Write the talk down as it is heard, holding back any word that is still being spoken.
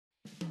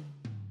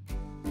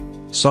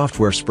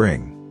Software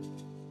Spring.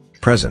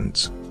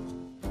 Presents.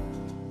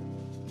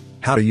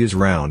 How to use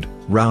Round,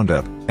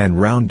 ROUNDUP, and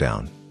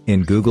ROUNDDOWN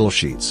in Google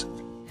Sheets.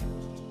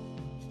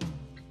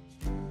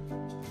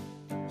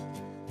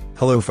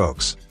 Hello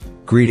folks.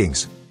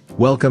 Greetings.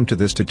 Welcome to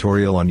this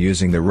tutorial on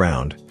using the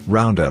Round,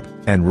 ROUNDUP,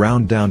 and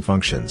ROUNDDOWN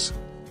functions.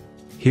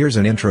 Here's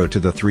an intro to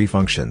the three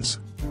functions.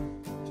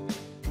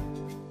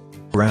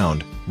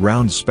 Round,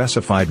 rounds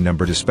specified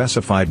number to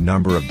specified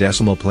number of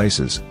decimal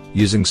places,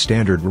 using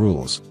standard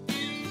rules.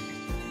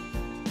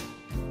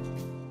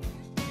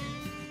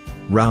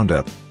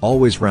 ROUNDUP,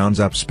 always rounds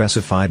up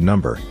specified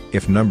number,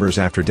 if numbers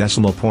after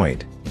decimal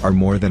point, are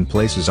more than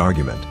places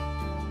argument.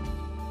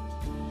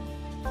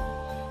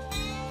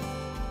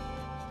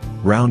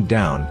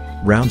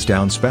 ROUNDDOWN, rounds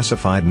down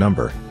specified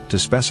number, to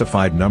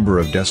specified number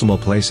of decimal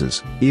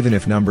places, even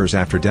if numbers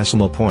after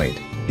decimal point,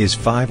 is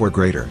 5 or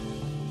greater.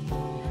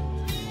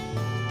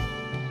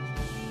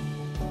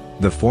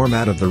 The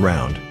format of the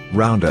round,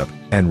 roundup,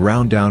 and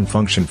rounddown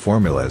function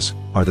formulas,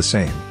 are the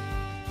same.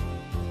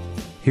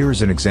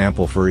 Here's an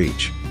example for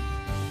each.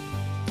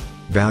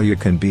 Value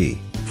can be,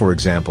 for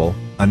example,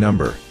 a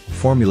number,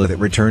 formula that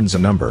returns a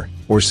number,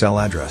 or cell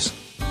address.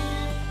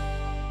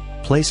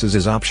 Places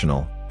is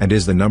optional, and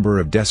is the number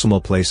of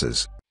decimal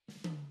places.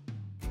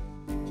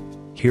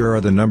 Here are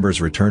the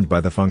numbers returned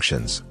by the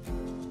functions.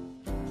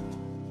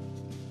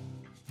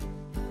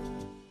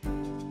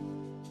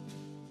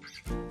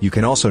 You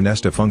can also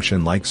nest a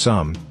function like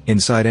sum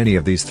inside any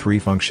of these three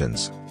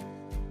functions.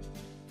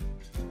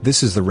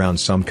 This is the round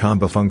sum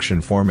combo function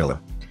formula.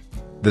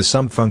 The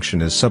sum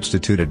function is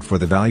substituted for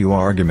the value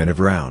argument of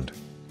round.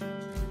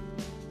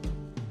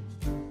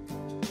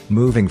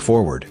 Moving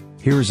forward,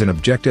 here's an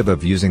objective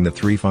of using the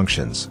three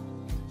functions.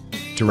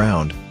 To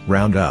round,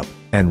 round up,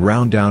 and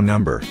round down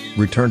number,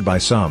 returned by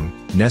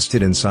sum,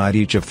 nested inside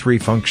each of three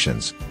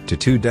functions, to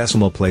 2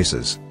 decimal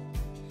places.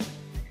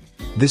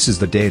 This is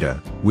the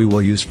data we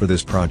will use for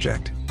this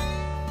project.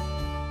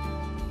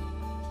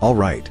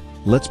 Alright,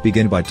 let's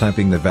begin by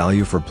typing the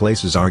value for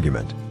places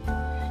argument.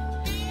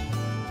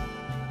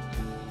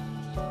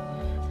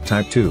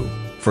 Type 2,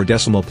 for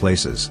decimal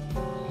places.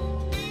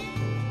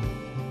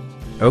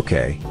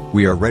 Okay,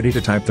 we are ready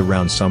to type the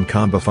round sum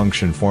combo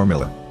function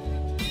formula.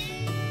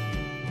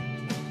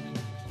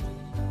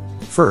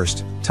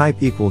 First,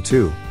 type equal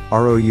to,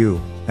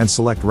 ROU, and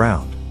select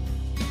round.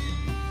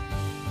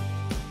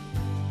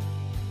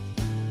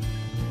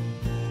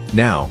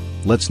 Now,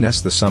 let's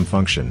nest the sum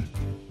function.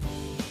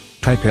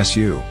 Type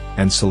SU,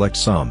 and select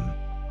sum.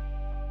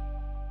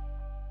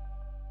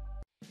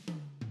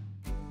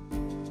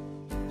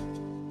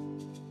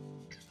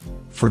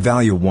 For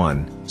value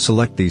 1,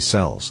 select these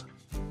cells.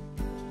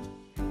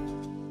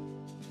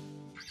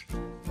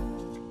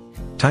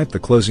 Type the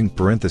closing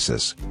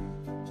parenthesis.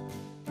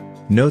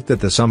 Note that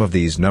the sum of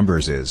these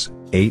numbers is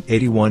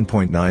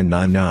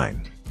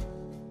 881.999.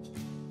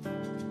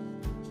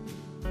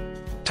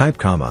 Type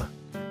comma.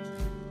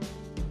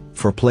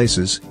 For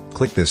places,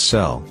 click this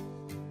cell.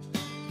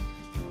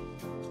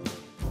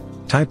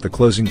 Type the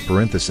closing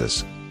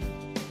parenthesis.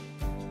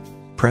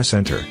 Press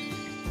enter.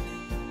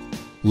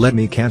 Let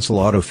me cancel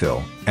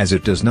autofill, as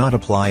it does not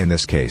apply in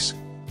this case.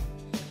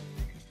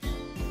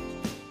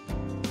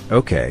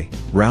 OK,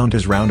 round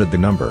has rounded the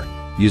number,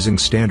 using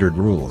standard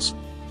rules.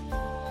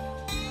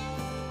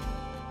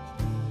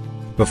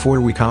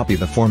 Before we copy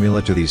the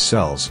formula to these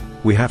cells,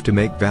 we have to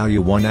make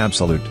value 1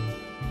 absolute.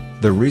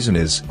 The reason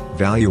is,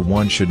 value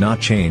 1 should not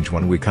change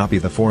when we copy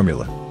the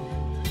formula.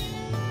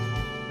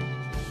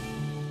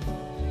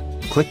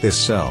 Click this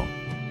cell.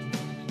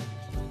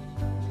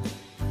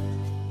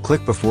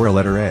 Click before a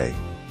letter A.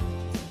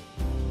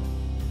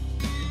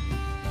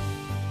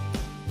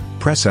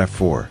 Press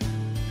F4.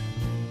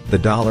 The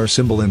dollar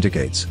symbol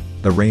indicates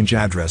the range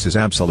address is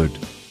absolute.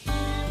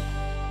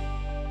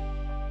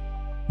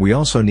 We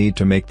also need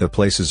to make the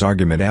places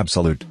argument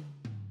absolute.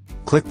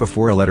 Click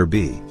before a letter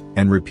B,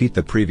 and repeat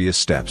the previous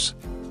steps.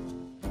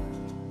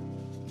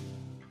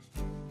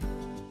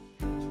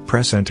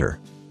 Press enter.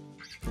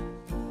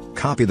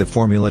 Copy the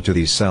formula to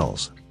these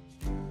cells.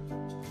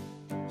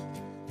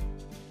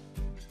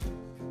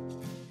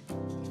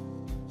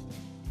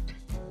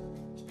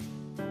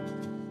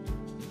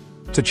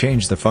 To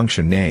change the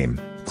function name,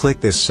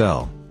 click this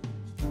cell.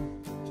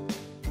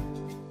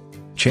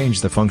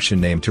 Change the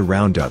function name to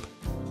ROUNDUP.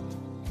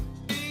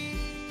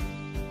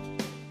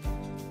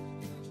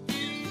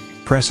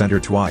 Press enter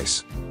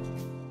twice.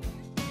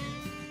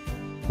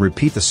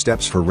 Repeat the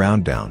steps for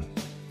ROUNDDOWN.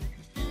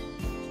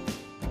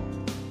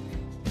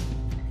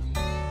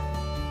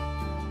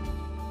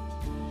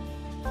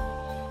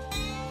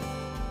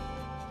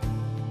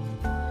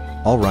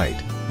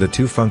 Alright, the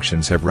two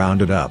functions have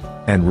rounded up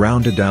and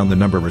rounded down the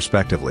number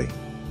respectively.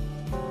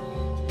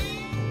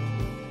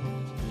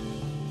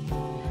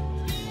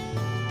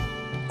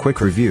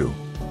 Quick review.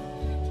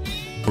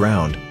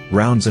 Round,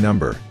 rounds a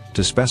number,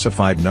 to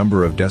specified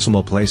number of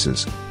decimal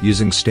places,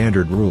 using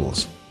standard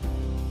rules.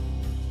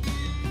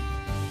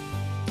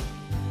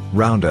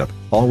 ROUNDUP,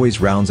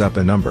 always rounds up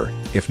a number,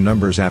 if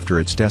numbers after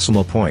its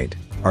decimal point,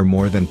 are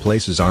more than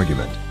places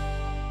argument.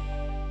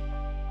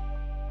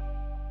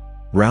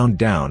 Round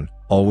down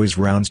always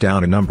rounds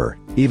down a number,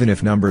 even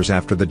if numbers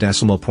after the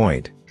decimal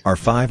point are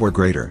 5 or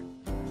greater.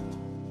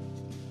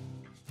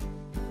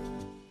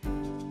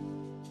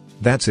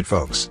 That's it,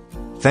 folks.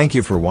 Thank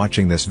you for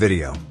watching this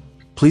video.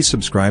 Please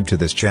subscribe to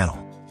this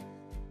channel.